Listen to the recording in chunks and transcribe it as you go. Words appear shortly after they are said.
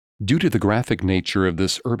Due to the graphic nature of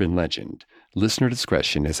this urban legend, listener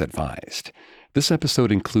discretion is advised. This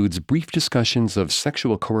episode includes brief discussions of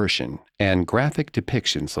sexual coercion and graphic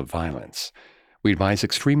depictions of violence. We advise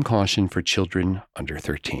extreme caution for children under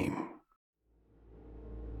 13.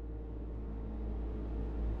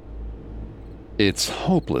 It's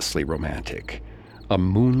hopelessly romantic. A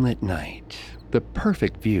moonlit night, the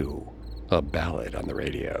perfect view, a ballad on the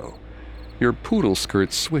radio. Your poodle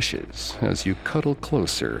skirt swishes as you cuddle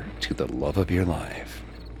closer to the love of your life.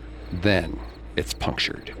 Then it's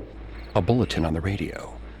punctured. A bulletin on the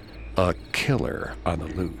radio. A killer on the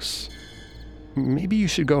loose. Maybe you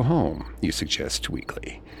should go home, you suggest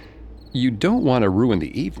weakly. You don't want to ruin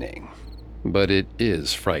the evening, but it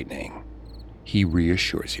is frightening. He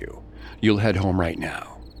reassures you. You'll head home right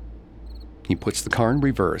now. He puts the car in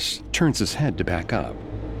reverse, turns his head to back up.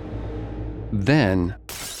 Then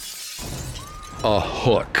a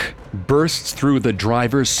hook bursts through the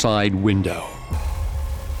driver's side window.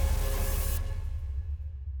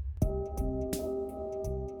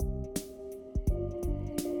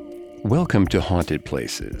 Welcome to Haunted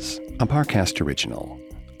Places, a Parcast original.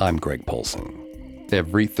 I'm Greg Polson.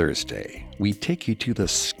 Every Thursday, we take you to the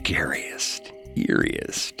scariest,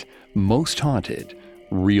 eeriest, most haunted,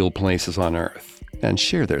 real places on Earth and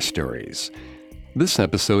share their stories. This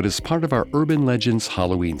episode is part of our Urban Legends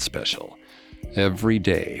Halloween special. Every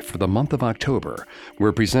day for the month of October,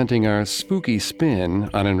 we're presenting our spooky spin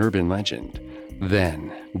on an urban legend,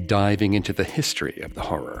 then diving into the history of the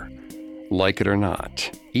horror. Like it or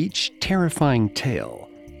not, each terrifying tale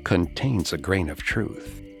contains a grain of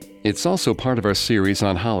truth. It's also part of our series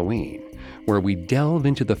on Halloween, where we delve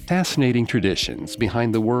into the fascinating traditions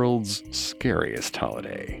behind the world's scariest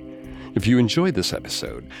holiday. If you enjoyed this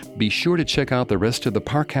episode, be sure to check out the rest of the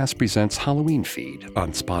Parcast Presents Halloween feed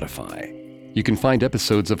on Spotify. You can find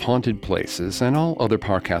episodes of Haunted Places and all other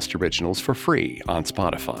Parcast originals for free on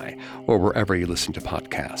Spotify or wherever you listen to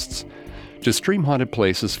podcasts. To stream Haunted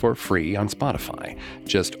Places for free on Spotify,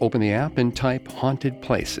 just open the app and type Haunted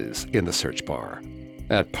Places in the search bar.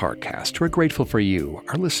 At Parcast, we're grateful for you,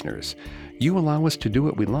 our listeners. You allow us to do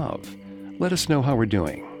what we love. Let us know how we're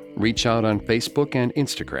doing. Reach out on Facebook and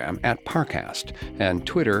Instagram at Parcast and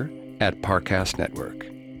Twitter at Parcast Network.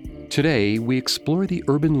 Today, we explore the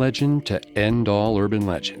urban legend to end all urban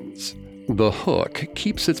legends. The hook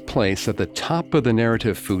keeps its place at the top of the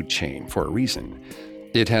narrative food chain for a reason.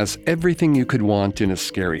 It has everything you could want in a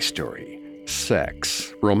scary story: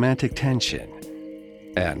 sex, romantic tension,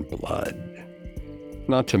 and blood.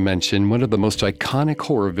 Not to mention one of the most iconic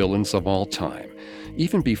horror villains of all time.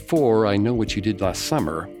 Even before I Know What You Did Last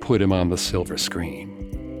Summer put him on the silver screen.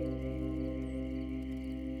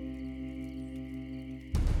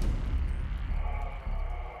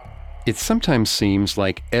 It sometimes seems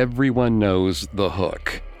like everyone knows the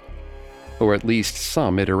hook, or at least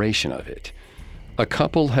some iteration of it. A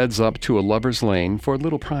couple heads up to a lover's lane for a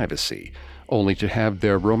little privacy, only to have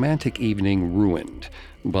their romantic evening ruined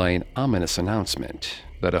by an ominous announcement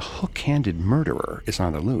that a hook-handed murderer is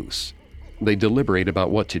on the loose. They deliberate about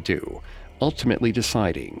what to do, ultimately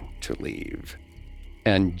deciding to leave.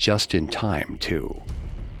 And just in time, too.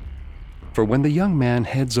 For when the young man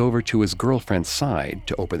heads over to his girlfriend's side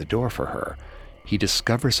to open the door for her, he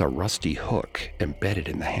discovers a rusty hook embedded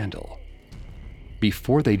in the handle.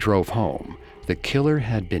 Before they drove home, the killer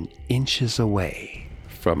had been inches away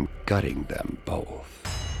from gutting them both.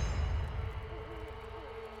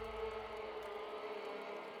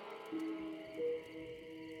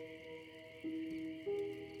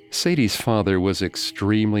 Sadie's father was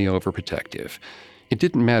extremely overprotective. It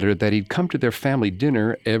didn't matter that he'd come to their family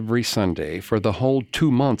dinner every Sunday for the whole 2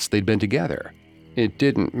 months they'd been together. It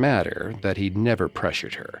didn't matter that he'd never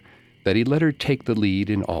pressured her, that he let her take the lead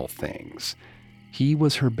in all things. He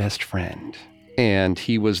was her best friend, and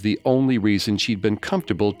he was the only reason she'd been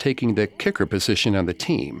comfortable taking the kicker position on the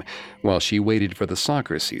team while she waited for the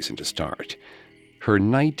soccer season to start. Her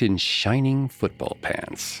knight in shining football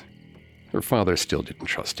pants. Her father still didn't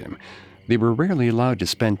trust him. They were rarely allowed to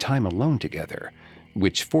spend time alone together,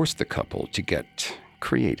 which forced the couple to get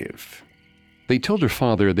creative. They told her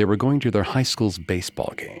father they were going to their high school's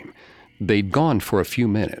baseball game. They'd gone for a few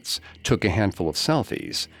minutes, took a handful of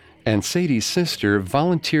selfies, and Sadie's sister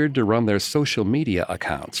volunteered to run their social media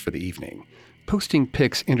accounts for the evening, posting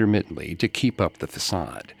pics intermittently to keep up the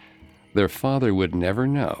facade. Their father would never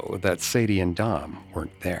know that Sadie and Dom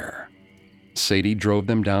weren't there. Sadie drove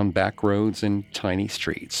them down back roads and tiny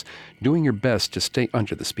streets, doing her best to stay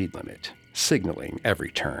under the speed limit, signaling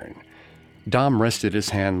every turn. Dom rested his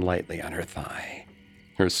hand lightly on her thigh.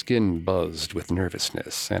 Her skin buzzed with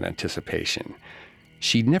nervousness and anticipation.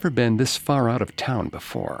 She'd never been this far out of town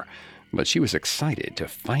before, but she was excited to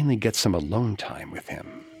finally get some alone time with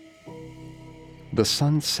him. The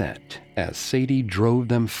sun set as Sadie drove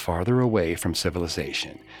them farther away from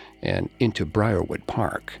civilization and into Briarwood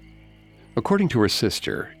Park. According to her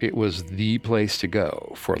sister, it was the place to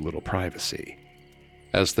go for a little privacy.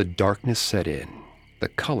 As the darkness set in, the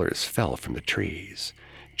colors fell from the trees,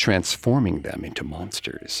 transforming them into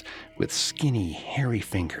monsters with skinny, hairy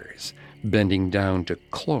fingers bending down to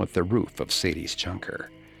claw at the roof of Sadie's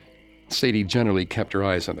junker. Sadie generally kept her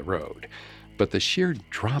eyes on the road, but the sheer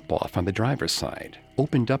drop-off on the driver's side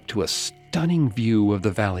opened up to a stunning view of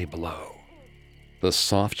the valley below. The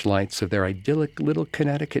soft lights of their idyllic little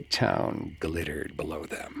Connecticut town glittered below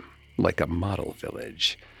them, like a model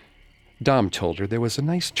village. Dom told her there was a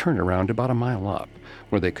nice turnaround about a mile up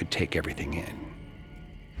where they could take everything in.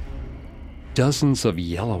 Dozens of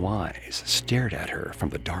yellow eyes stared at her from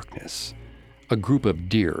the darkness, a group of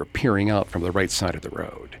deer peering out from the right side of the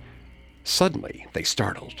road. Suddenly, they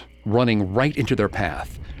startled, running right into their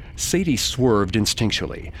path. Sadie swerved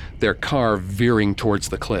instinctually, their car veering towards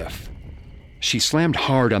the cliff. She slammed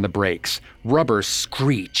hard on the brakes. Rubber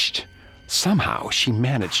screeched. Somehow, she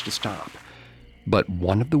managed to stop. But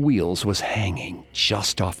one of the wheels was hanging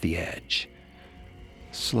just off the edge.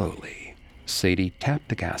 Slowly, Sadie tapped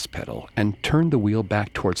the gas pedal and turned the wheel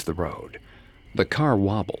back towards the road. The car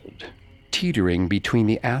wobbled, teetering between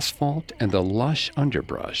the asphalt and the lush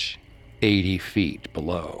underbrush 80 feet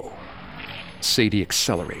below. Sadie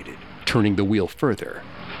accelerated, turning the wheel further.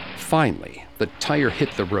 Finally, the tire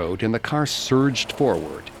hit the road and the car surged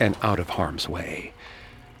forward and out of harm's way.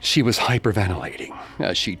 She was hyperventilating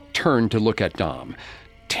as she turned to look at Dom,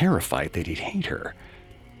 terrified that he'd hate her.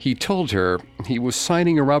 He told her he was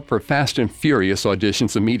signing her up for Fast and Furious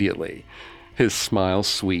auditions immediately, his smile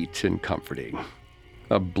sweet and comforting.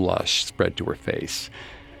 A blush spread to her face.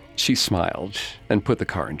 She smiled and put the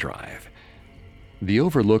car in drive. The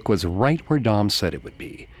overlook was right where Dom said it would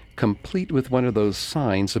be, complete with one of those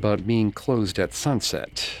signs about being closed at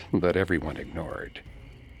sunset that everyone ignored.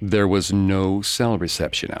 There was no cell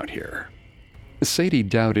reception out here. Sadie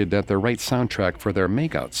doubted that the right soundtrack for their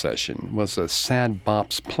makeout session was a Sad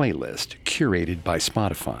Bops playlist curated by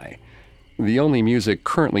Spotify, the only music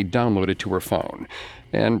currently downloaded to her phone,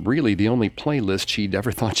 and really the only playlist she'd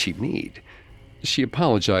ever thought she'd need. She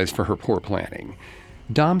apologized for her poor planning.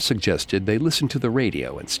 Dom suggested they listen to the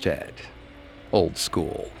radio instead. Old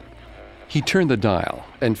school. He turned the dial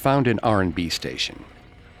and found an R&B station.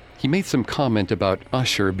 He made some comment about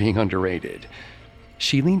Usher being underrated.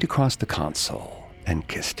 She leaned across the console and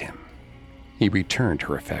kissed him. He returned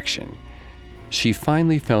her affection. She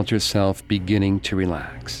finally felt herself beginning to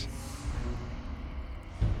relax.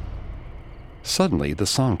 Suddenly, the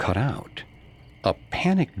song cut out. A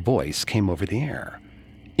panicked voice came over the air.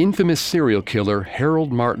 Infamous serial killer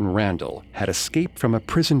Harold Martin Randall had escaped from a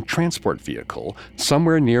prison transport vehicle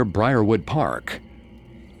somewhere near Briarwood Park.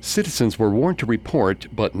 Citizens were warned to report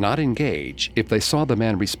but not engage if they saw the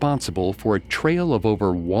man responsible for a trail of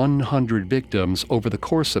over 100 victims over the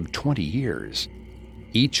course of 20 years.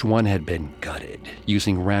 Each one had been gutted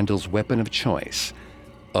using Randall's weapon of choice,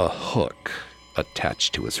 a hook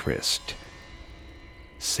attached to his wrist.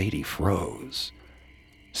 Sadie froze.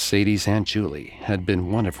 Sadie's Aunt Julie had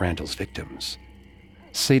been one of Randall's victims.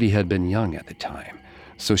 Sadie had been young at the time,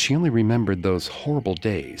 so she only remembered those horrible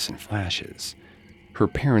days in flashes. Her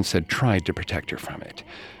parents had tried to protect her from it,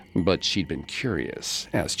 but she'd been curious,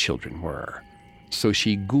 as children were. So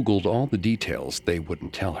she Googled all the details they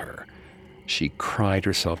wouldn't tell her. She cried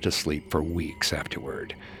herself to sleep for weeks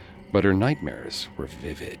afterward, but her nightmares were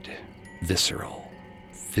vivid, visceral,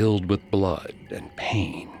 filled with blood and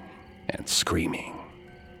pain and screaming.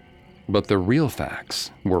 But the real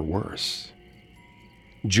facts were worse.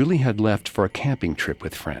 Julie had left for a camping trip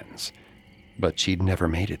with friends, but she'd never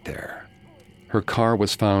made it there. Her car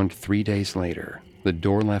was found 3 days later, the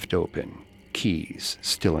door left open, keys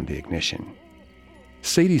still in the ignition.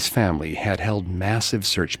 Sadie's family had held massive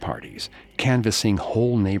search parties, canvassing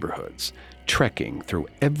whole neighborhoods, trekking through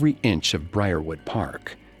every inch of Briarwood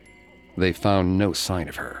Park. They found no sign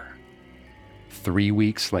of her. 3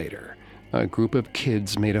 weeks later, a group of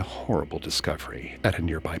kids made a horrible discovery at a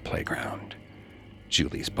nearby playground.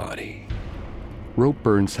 Julie's body. Rope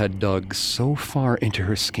burns had dug so far into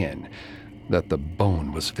her skin that the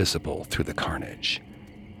bone was visible through the carnage.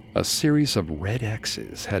 A series of red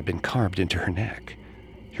X's had been carved into her neck.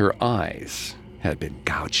 Her eyes had been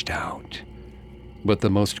gouged out. But the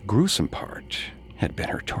most gruesome part had been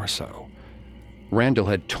her torso. Randall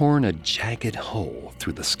had torn a jagged hole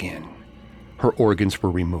through the skin. Her organs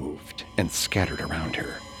were removed and scattered around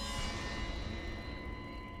her.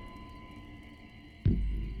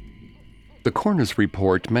 The coroner's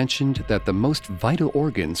report mentioned that the most vital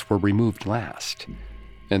organs were removed last,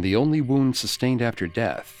 and the only wound sustained after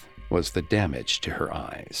death was the damage to her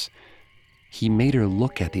eyes. He made her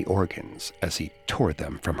look at the organs as he tore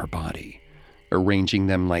them from her body, arranging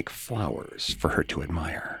them like flowers for her to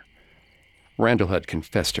admire. Randall had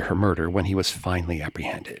confessed to her murder when he was finally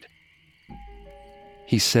apprehended.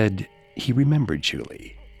 He said he remembered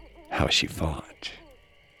Julie, how she fought.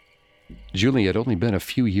 Julie had only been a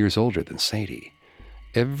few years older than Sadie.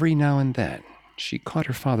 Every now and then, she caught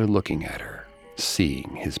her father looking at her,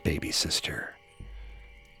 seeing his baby sister.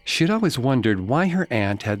 She'd always wondered why her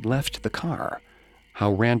aunt had left the car,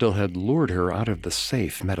 how Randall had lured her out of the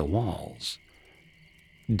safe metal walls.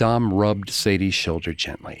 Dom rubbed Sadie's shoulder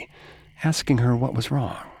gently, asking her what was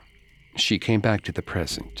wrong. She came back to the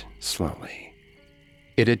present, slowly.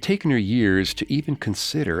 It had taken her years to even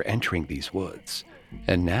consider entering these woods,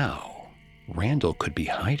 and now Randall could be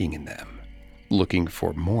hiding in them, looking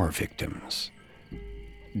for more victims.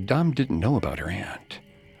 Dom didn't know about her aunt.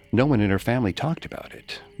 No one in her family talked about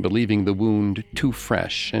it, believing the wound too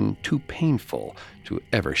fresh and too painful to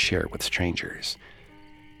ever share with strangers.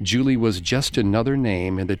 Julie was just another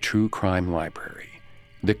name in the true crime library,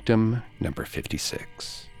 victim number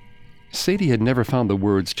 56. Sadie had never found the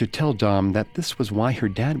words to tell Dom that this was why her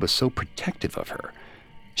dad was so protective of her.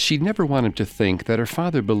 She'd never wanted to think that her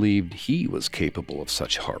father believed he was capable of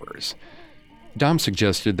such horrors. Dom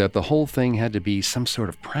suggested that the whole thing had to be some sort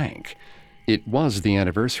of prank. It was the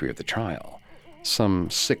anniversary of the trial. Some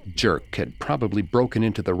sick jerk had probably broken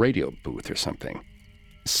into the radio booth or something.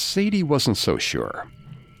 Sadie wasn't so sure.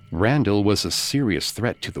 Randall was a serious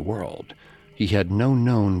threat to the world. He had no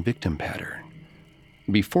known victim pattern.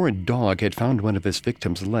 Before a dog had found one of his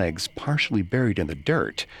victim's legs partially buried in the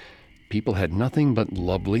dirt, people had nothing but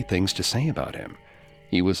lovely things to say about him.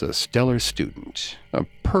 He was a stellar student, a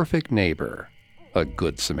perfect neighbor, a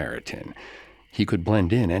good Samaritan. He could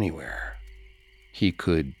blend in anywhere. He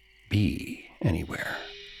could be anywhere.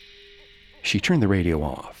 She turned the radio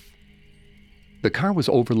off. The car was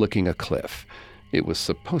overlooking a cliff. It was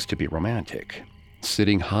supposed to be romantic,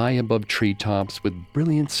 sitting high above treetops with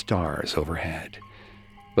brilliant stars overhead.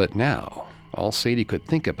 But now, all Sadie could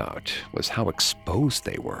think about was how exposed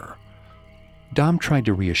they were. Dom tried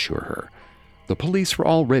to reassure her. The police were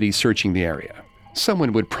already searching the area.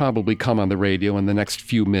 Someone would probably come on the radio in the next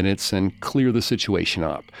few minutes and clear the situation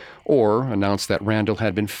up, or announce that Randall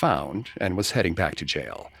had been found and was heading back to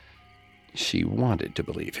jail. She wanted to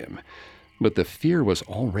believe him, but the fear was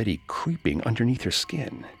already creeping underneath her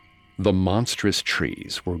skin. The monstrous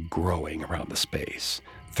trees were growing around the space,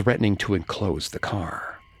 threatening to enclose the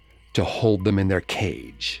car, to hold them in their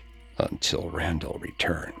cage until Randall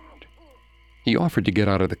returned. He offered to get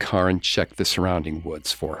out of the car and check the surrounding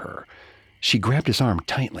woods for her. She grabbed his arm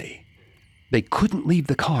tightly. They couldn't leave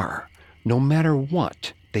the car. No matter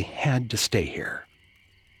what, they had to stay here.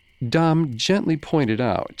 Dom gently pointed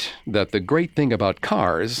out that the great thing about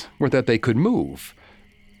cars were that they could move.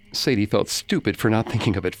 Sadie felt stupid for not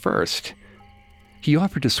thinking of it first. He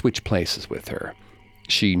offered to switch places with her.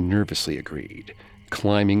 She nervously agreed,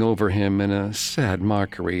 climbing over him in a sad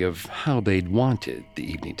mockery of how they'd wanted the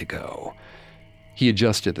evening to go. He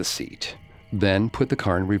adjusted the seat, then put the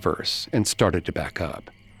car in reverse and started to back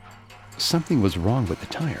up. Something was wrong with the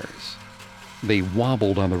tires. They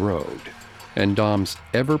wobbled on the road, and Dom's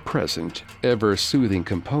ever-present, ever-soothing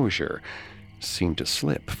composure seemed to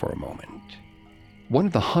slip for a moment. One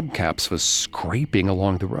of the hubcaps was scraping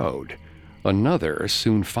along the road. Another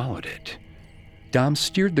soon followed it. Dom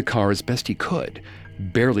steered the car as best he could,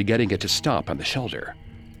 barely getting it to stop on the shoulder.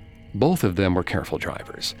 Both of them were careful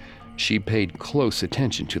drivers. She paid close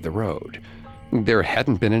attention to the road. There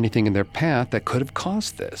hadn't been anything in their path that could have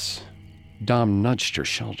caused this. Dom nudged her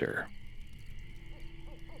shoulder.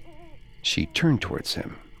 She turned towards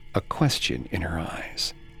him, a question in her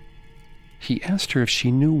eyes. He asked her if she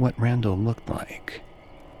knew what Randall looked like.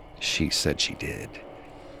 She said she did.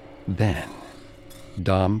 Then,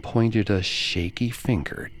 Dom pointed a shaky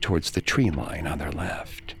finger towards the tree line on their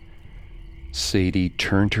left. Sadie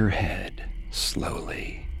turned her head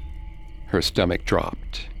slowly. Her stomach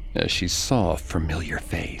dropped as she saw a familiar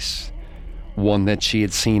face, one that she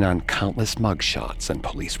had seen on countless mugshots and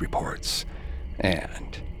police reports,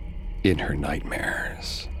 and in her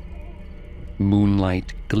nightmares.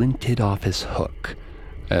 Moonlight glinted off his hook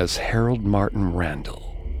as Harold Martin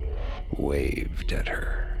Randall waved at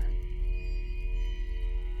her.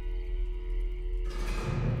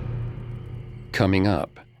 Coming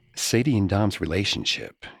up, Sadie and Dom's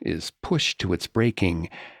relationship is pushed to its breaking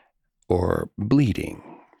or bleeding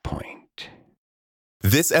point.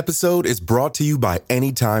 This episode is brought to you by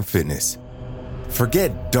Anytime Fitness.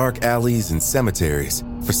 Forget dark alleys and cemeteries.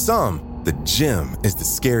 For some, the gym is the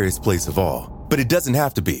scariest place of all. But it doesn't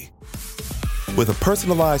have to be. With a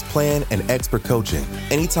personalized plan and expert coaching,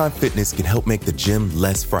 Anytime Fitness can help make the gym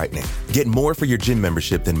less frightening. Get more for your gym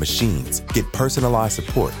membership than machines. Get personalized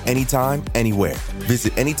support anytime, anywhere.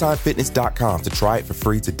 Visit AnytimeFitness.com to try it for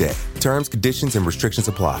free today. Terms, conditions, and restrictions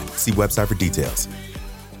apply. See website for details.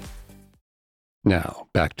 Now,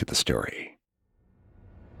 back to the story.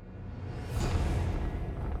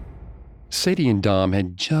 Sadie and Dom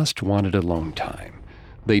had just wanted alone time.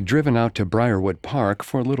 They'd driven out to Briarwood Park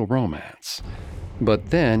for a little romance.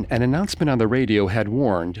 But then an announcement on the radio had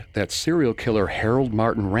warned that serial killer Harold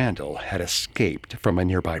Martin Randall had escaped from a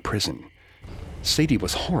nearby prison. Sadie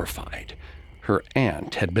was horrified. Her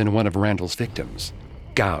aunt had been one of Randall's victims,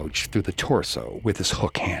 gouged through the torso with his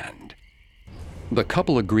hook hand. The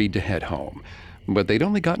couple agreed to head home, but they'd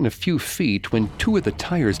only gotten a few feet when two of the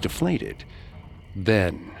tires deflated.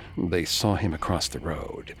 Then they saw him across the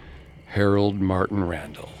road. Harold Martin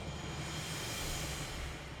Randall,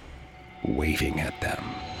 waving at them.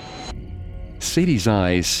 Sadie's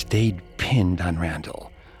eyes stayed pinned on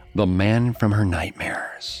Randall, the man from her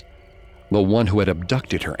nightmares, the one who had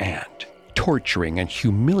abducted her aunt, torturing and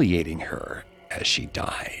humiliating her as she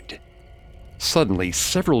died. Suddenly,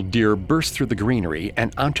 several deer burst through the greenery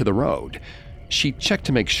and onto the road. She checked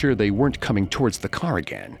to make sure they weren't coming towards the car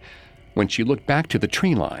again. When she looked back to the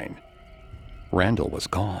tree line, Randall was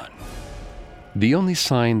gone. The only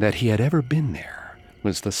sign that he had ever been there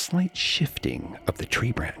was the slight shifting of the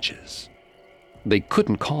tree branches. They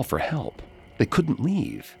couldn't call for help. They couldn't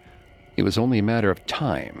leave. It was only a matter of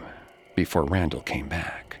time before Randall came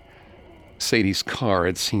back. Sadie's car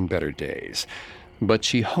had seen better days, but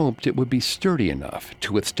she hoped it would be sturdy enough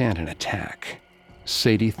to withstand an attack.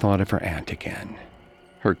 Sadie thought of her aunt again.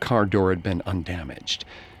 Her car door had been undamaged,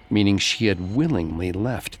 meaning she had willingly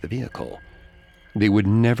left the vehicle. They would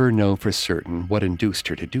never know for certain what induced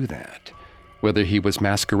her to do that, whether he was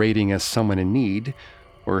masquerading as someone in need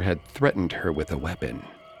or had threatened her with a weapon.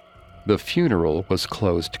 The funeral was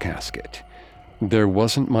closed casket. There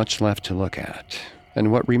wasn't much left to look at,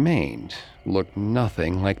 and what remained looked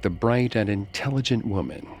nothing like the bright and intelligent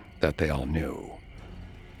woman that they all knew.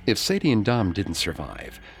 If Sadie and Dom didn't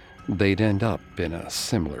survive, they'd end up in a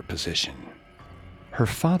similar position. Her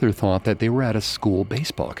father thought that they were at a school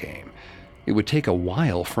baseball game. It would take a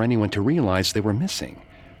while for anyone to realize they were missing.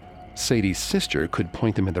 Sadie's sister could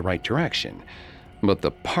point them in the right direction, but the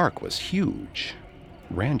park was huge.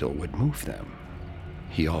 Randall would move them.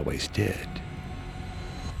 He always did.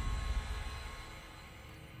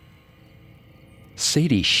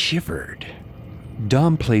 Sadie shivered.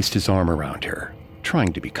 Dom placed his arm around her,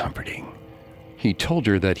 trying to be comforting. He told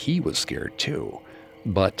her that he was scared too,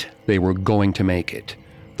 but they were going to make it.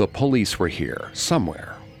 The police were here,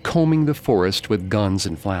 somewhere, combing the forest with guns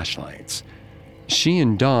and flashlights. She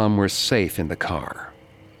and Dom were safe in the car.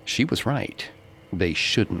 She was right. They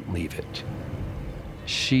shouldn't leave it.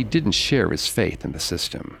 She didn't share his faith in the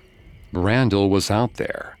system. Randall was out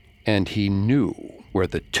there, and he knew where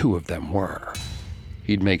the two of them were.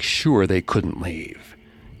 He'd make sure they couldn't leave.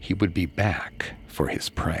 He would be back for his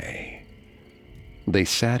prey. They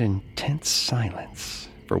sat in tense silence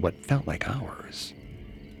for what felt like hours.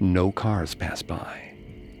 No cars passed by.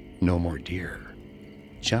 No more deer,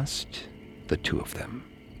 just the two of them.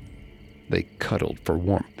 They cuddled for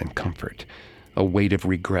warmth and comfort, a weight of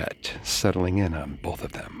regret settling in on both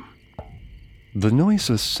of them. The noise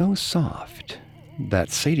was so soft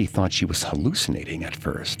that Sadie thought she was hallucinating at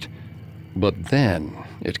first, but then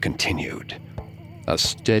it continued. A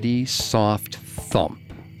steady, soft thump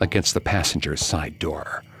against the passenger's side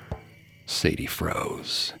door. Sadie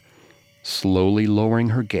froze, slowly lowering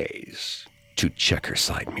her gaze to check her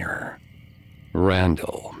side mirror.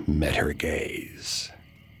 Randall met her gaze,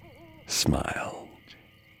 smiled.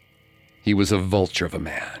 He was a vulture of a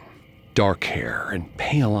man, dark hair and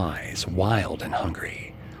pale eyes, wild and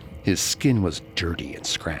hungry. His skin was dirty and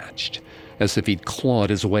scratched, as if he'd clawed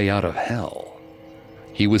his way out of hell.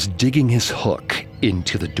 He was digging his hook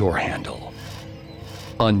into the door handle,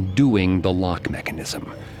 undoing the lock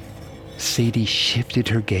mechanism. Sadie shifted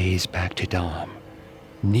her gaze back to Dom.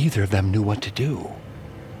 Neither of them knew what to do.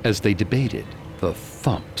 As they debated, the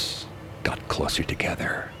thumps got closer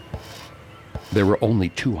together. There were only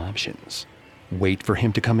two options: wait for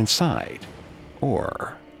him to come inside,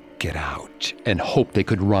 or get out and hope they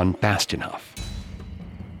could run fast enough.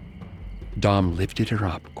 Dom lifted her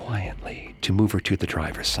up quietly to move her to the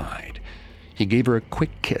driver's side. He gave her a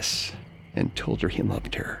quick kiss and told her he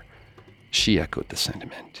loved her. She echoed the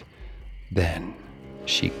sentiment. Then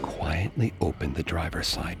she quietly opened the driver's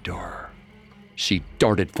side door. She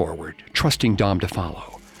darted forward, trusting Dom to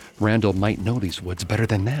follow. Randall might know these woods better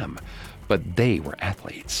than them, but they were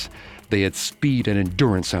athletes. They had speed and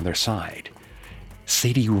endurance on their side.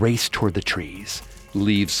 Sadie raced toward the trees.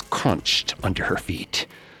 Leaves crunched under her feet.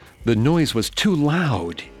 The noise was too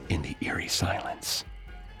loud in the eerie silence.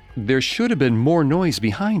 There should have been more noise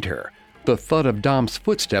behind her, the thud of Dom's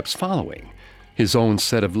footsteps following, his own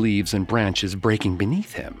set of leaves and branches breaking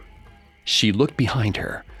beneath him. She looked behind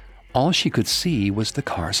her. All she could see was the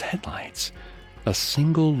car's headlights, a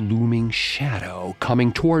single looming shadow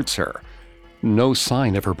coming towards her. No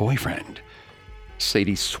sign of her boyfriend.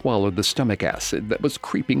 Sadie swallowed the stomach acid that was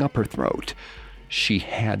creeping up her throat. She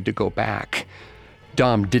had to go back.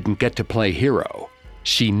 Dom didn't get to play hero.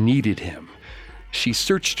 She needed him. She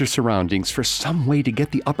searched her surroundings for some way to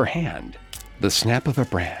get the upper hand. The snap of a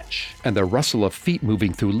branch and the rustle of feet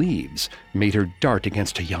moving through leaves made her dart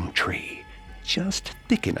against a young tree, just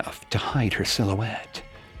thick enough to hide her silhouette.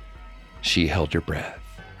 She held her breath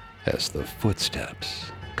as the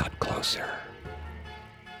footsteps got closer.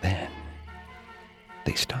 Then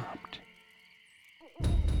they stopped.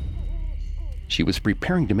 She was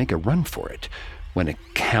preparing to make a run for it when a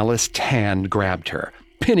calloused hand grabbed her,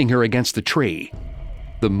 pinning her against the tree.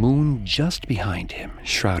 The moon just behind him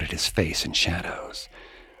shrouded his face in shadows,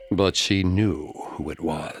 but she knew who it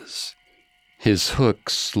was. His hook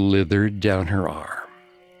slithered down her arm,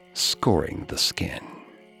 scoring the skin.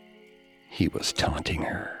 He was taunting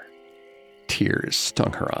her. Tears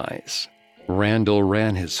stung her eyes. Randall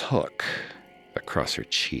ran his hook across her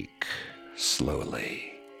cheek,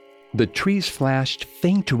 slowly. The trees flashed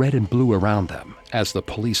faint red and blue around them as the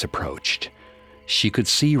police approached. She could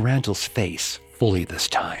see Randall's face fully this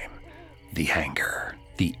time. The anger,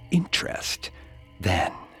 the interest,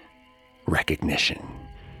 then recognition.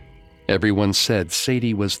 Everyone said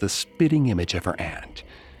Sadie was the spitting image of her aunt.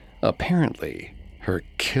 Apparently, her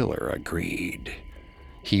killer agreed.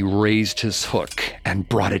 He raised his hook and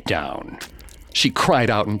brought it down. She cried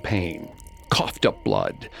out in pain, coughed up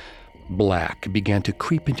blood. Black began to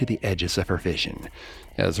creep into the edges of her vision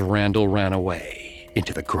as Randall ran away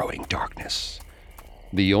into the growing darkness.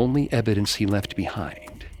 The only evidence he left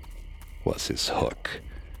behind was his hook,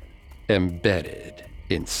 embedded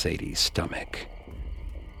in Sadie's stomach.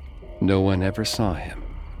 No one ever saw him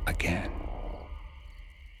again.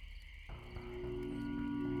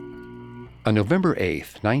 On November 8,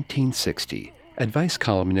 1960, advice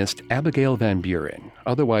columnist Abigail Van Buren,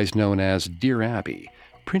 otherwise known as Dear Abby,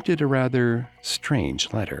 printed a rather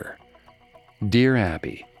strange letter. Dear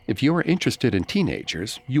Abby, if you are interested in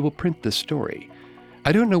teenagers, you will print this story.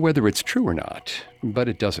 I don't know whether it's true or not, but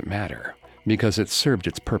it doesn't matter, because it served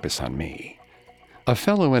its purpose on me. A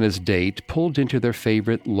fellow and his date pulled into their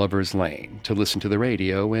favorite lover's lane to listen to the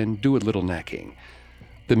radio and do a little necking.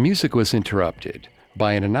 The music was interrupted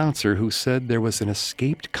by an announcer who said there was an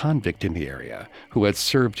escaped convict in the area who had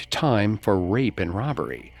served time for rape and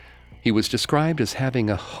robbery. He was described as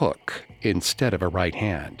having a hook instead of a right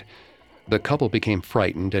hand. The couple became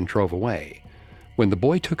frightened and drove away. When the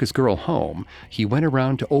boy took his girl home, he went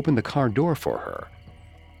around to open the car door for her.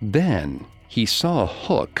 Then he saw a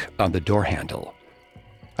hook on the door handle.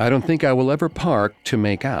 I don't think I will ever park to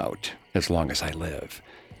make out as long as I live.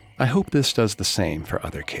 I hope this does the same for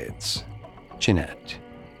other kids. Jeanette.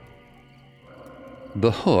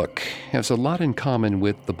 The hook has a lot in common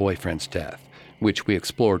with the boyfriend's death, which we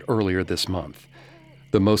explored earlier this month.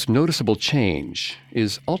 The most noticeable change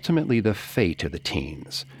is ultimately the fate of the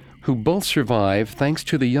teens, who both survive thanks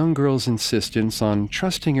to the young girl's insistence on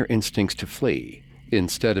trusting her instincts to flee,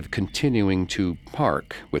 instead of continuing to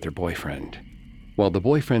park with her boyfriend. While the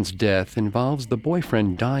boyfriend's death involves the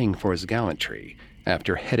boyfriend dying for his gallantry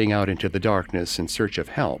after heading out into the darkness in search of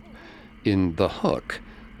help, in The Hook,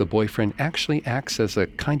 the boyfriend actually acts as a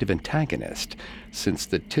kind of antagonist, since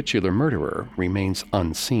the titular murderer remains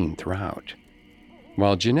unseen throughout.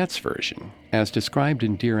 While Jeanette's version, as described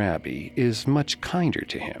in Dear Abby, is much kinder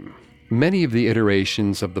to him, many of the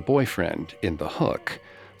iterations of the boyfriend in The Hook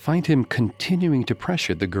find him continuing to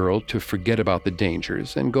pressure the girl to forget about the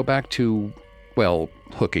dangers and go back to, well,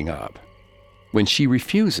 hooking up. When she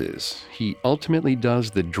refuses, he ultimately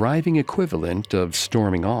does the driving equivalent of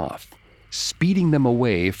storming off, speeding them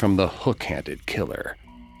away from the hook-handed killer.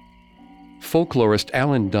 Folklorist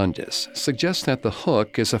Alan Dundas suggests that the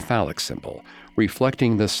hook is a phallic symbol,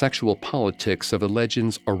 reflecting the sexual politics of the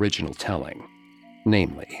legend's original telling.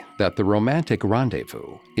 Namely, that the romantic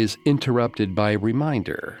rendezvous is interrupted by a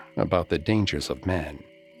reminder about the dangers of men.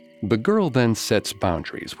 The girl then sets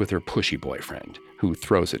boundaries with her pushy boyfriend, who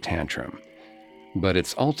throws a tantrum. But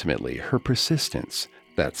it's ultimately her persistence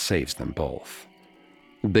that saves them both.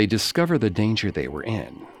 They discover the danger they were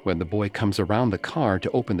in when the boy comes around the car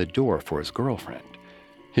to open the door for his girlfriend.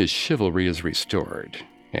 His chivalry is restored,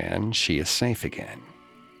 and she is safe again.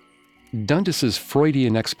 Dundas's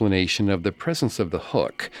Freudian explanation of the presence of the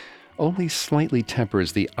hook only slightly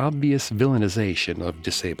tempers the obvious villainization of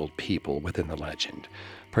disabled people within the legend,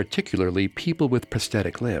 particularly people with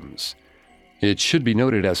prosthetic limbs. It should be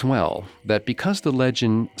noted as well that because the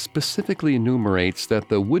legend specifically enumerates that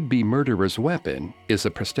the would-be murderer's weapon is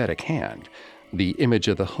a prosthetic hand, the image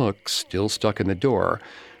of the hook still stuck in the door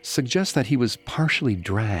suggests that he was partially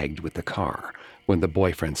dragged with the car when the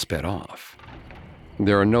boyfriend sped off.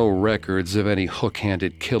 There are no records of any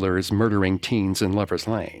hook-handed killers murdering teens in Lover's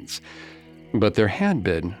Lanes, but there had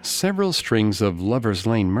been several strings of Lover's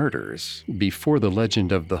Lane murders before the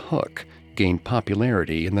legend of the hook gained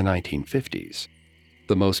popularity in the 1950s.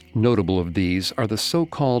 The most notable of these are the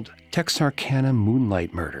so-called Texarkana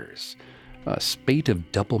Moonlight Murders, a spate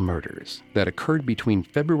of double murders that occurred between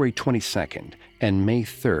February 22nd and May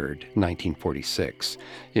 3rd, 1946,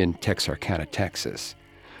 in Texarkana, Texas,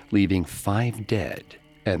 leaving 5 dead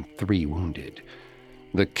and 3 wounded.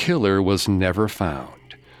 The killer was never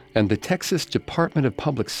found, and the Texas Department of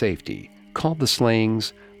Public Safety called the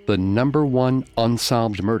slayings the #1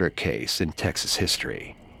 unsolved murder case in Texas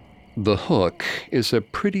history. The Hook is a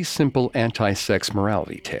pretty simple anti-sex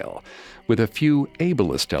morality tale, with a few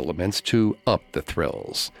ableist elements to up the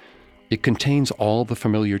thrills. It contains all the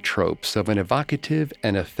familiar tropes of an evocative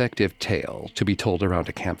and effective tale to be told around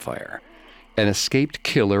a campfire: an escaped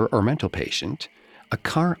killer or mental patient, a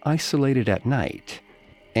car isolated at night,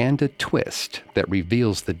 and a twist that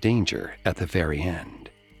reveals the danger at the very end.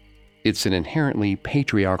 It's an inherently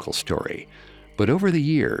patriarchal story, but over the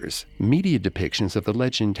years, media depictions of the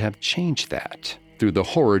legend have changed that through the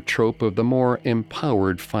horror trope of the more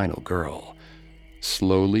empowered final girl.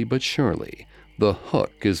 Slowly but surely, the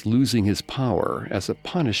Hook is losing his power as a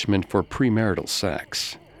punishment for premarital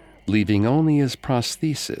sex, leaving only his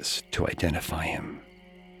prosthesis to identify him.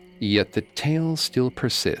 Yet the tale still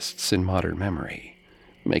persists in modern memory,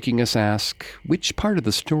 making us ask which part of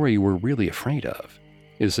the story we're really afraid of.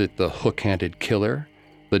 Is it the hook-handed killer,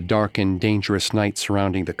 the dark and dangerous night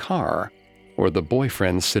surrounding the car, or the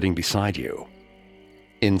boyfriend sitting beside you?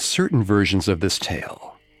 In certain versions of this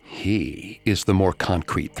tale, he is the more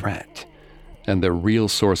concrete threat, and the real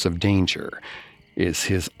source of danger is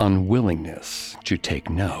his unwillingness to take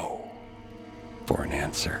no for an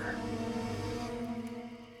answer.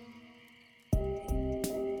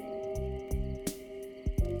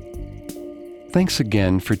 Thanks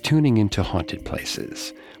again for tuning into Haunted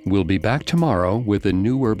Places. We'll be back tomorrow with a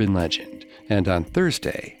new urban legend, and on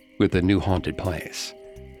Thursday with a new haunted place.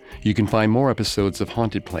 You can find more episodes of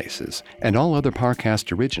Haunted Places and all other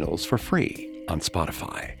Parcast originals for free on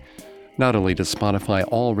Spotify. Not only does Spotify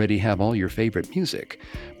already have all your favorite music,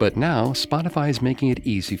 but now Spotify is making it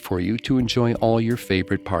easy for you to enjoy all your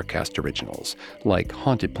favorite Parcast originals, like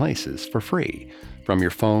Haunted Places, for free from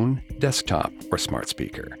your phone, desktop, or smart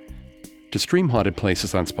speaker. To stream Haunted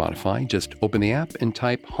Places on Spotify, just open the app and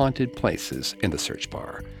type Haunted Places in the search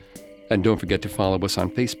bar. And don't forget to follow us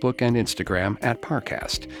on Facebook and Instagram at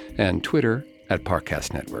Parcast, and Twitter at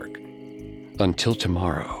Parcast Network. Until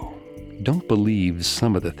tomorrow, don't believe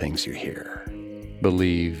some of the things you hear.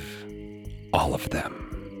 Believe all of them.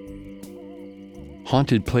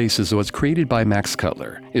 Haunted Places was created by Max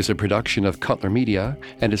Cutler, is a production of Cutler Media,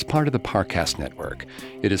 and is part of the Parcast Network.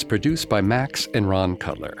 It is produced by Max and Ron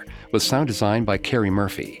Cutler, with sound design by Carrie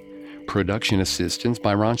Murphy. Production assistance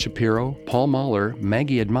by Ron Shapiro, Paul Mahler,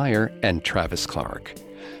 Maggie Admire, and Travis Clark.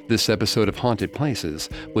 This episode of Haunted Places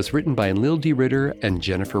was written by Lil D. Ritter and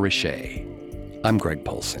Jennifer Richey. I'm Greg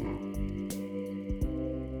Polson.